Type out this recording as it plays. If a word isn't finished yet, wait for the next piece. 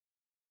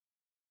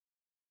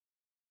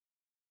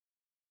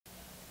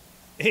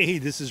Hey,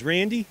 this is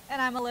Randy.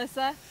 And I'm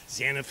Alyssa.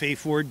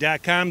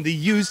 SantaFeFord.com, the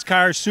used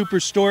car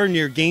superstore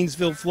near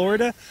Gainesville,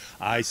 Florida.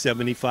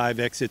 I-75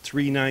 exit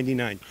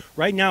 399.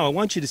 Right now, I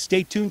want you to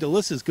stay tuned.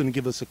 Alyssa's going to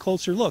give us a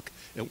closer look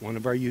at one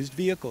of our used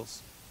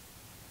vehicles.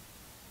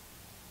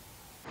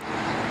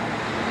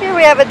 Here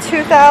we have a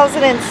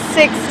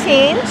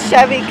 2016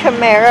 Chevy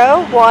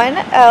Camaro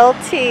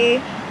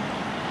 1LT.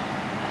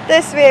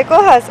 This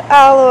vehicle has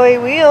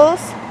alloy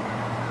wheels,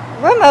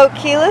 remote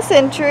keyless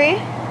entry,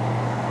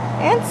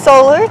 and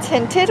solar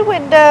tinted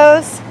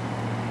windows.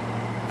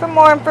 For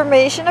more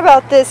information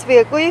about this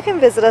vehicle, you can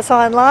visit us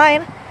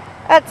online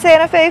at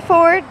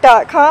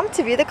SantaFeFord.com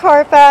to view the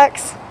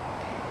Carfax.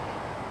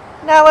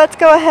 Now let's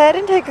go ahead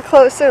and take a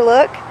closer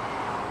look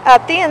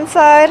at the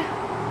inside.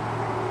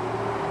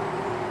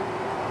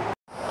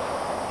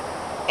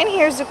 And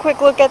here's a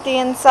quick look at the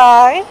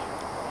inside.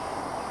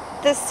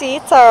 The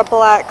seats are a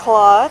black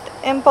cloth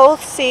and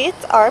both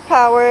seats are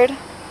powered.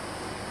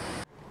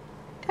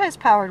 It has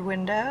powered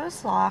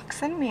windows,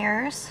 locks, and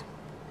mirrors.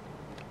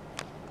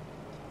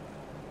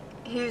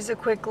 Here's a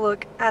quick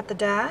look at the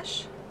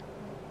dash.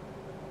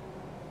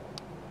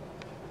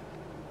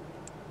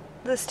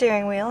 The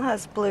steering wheel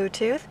has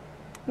Bluetooth,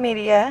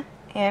 media,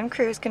 and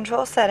cruise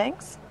control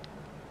settings.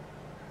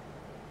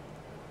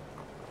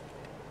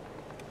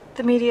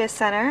 The media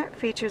center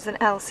features an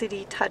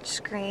LCD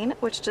touchscreen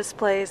which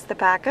displays the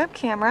backup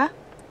camera.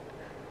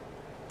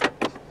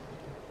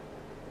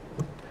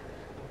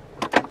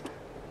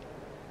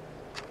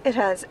 It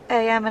has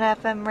AM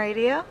and FM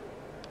radio,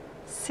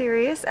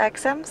 Sirius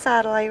XM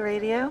satellite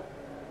radio,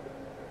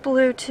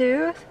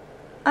 Bluetooth,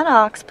 an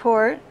aux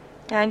port,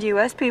 and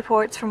USB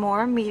ports for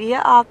more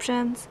media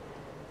options.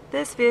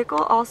 This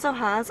vehicle also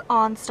has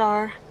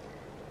OnStar.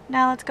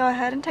 Now let's go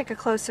ahead and take a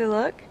closer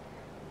look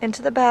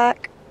into the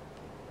back.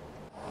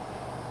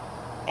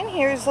 And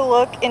here's a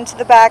look into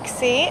the back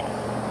seat.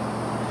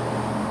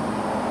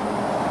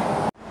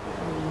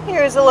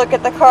 Here's a look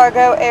at the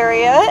cargo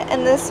area,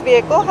 and this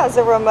vehicle has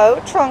a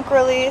remote trunk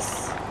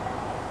release.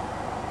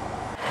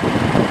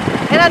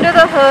 And under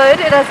the hood,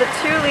 it has a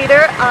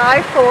 2-liter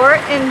i4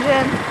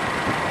 engine.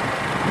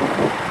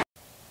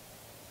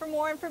 For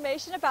more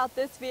information about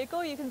this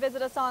vehicle, you can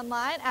visit us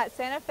online at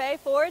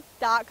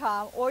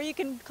SantaFeFord.com or you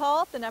can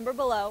call the number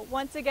below.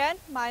 Once again,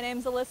 my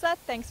name's Alyssa.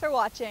 Thanks for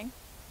watching.